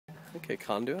Okay,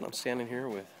 Conduit. I'm standing here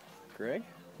with Greg.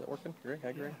 Is that working? Greg?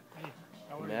 Hi, Greg. Hey,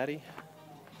 how are you? Maddie.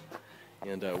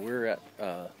 And we're at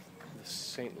the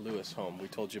St. Louis home. We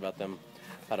told you about them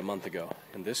about a month ago.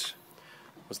 And this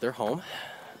was their home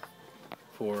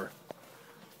for,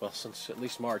 well, since at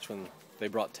least March when they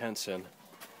brought tents in.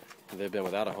 They've been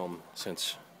without a home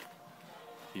since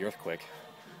the earthquake.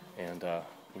 And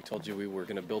we told you we were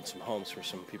going to build some homes for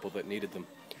some people that needed them.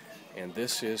 And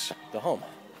this is the home.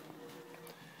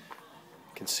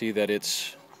 You can see that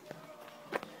it's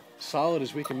solid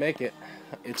as we can make it.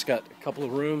 It's got a couple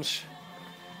of rooms.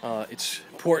 It's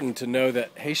important to know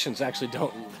that Haitians actually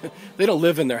don't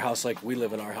live in their house like we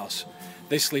live in our house.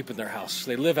 They sleep in their house.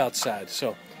 They live outside.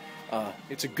 So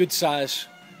it's a good size.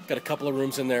 Got a couple of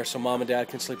rooms in there so mom and dad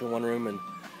can sleep in one room and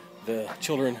the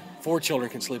children, 4 children,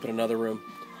 can sleep in another room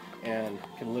and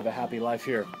can live a happy life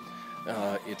here.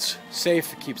 It's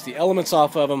safe. It keeps the elements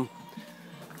off of them.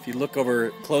 If you look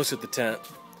over close at the tent,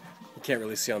 you can't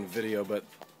really see on video, but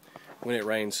when it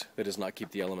rains, it does not keep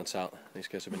the elements out. These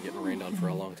guys have been getting rained on for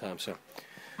a long time. So,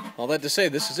 all that to say,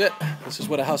 this is it. This is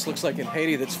what a house looks like in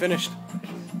Haiti that's finished.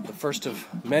 The first of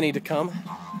many to come.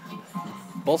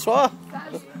 Bonsoir.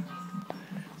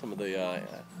 Some of the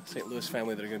St. Louis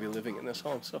family that are going to be living in this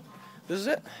home. So, this is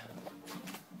it.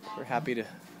 We're happy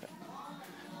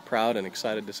proud and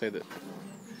excited to say that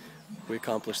we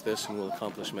accomplished this and we'll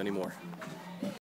accomplish many more.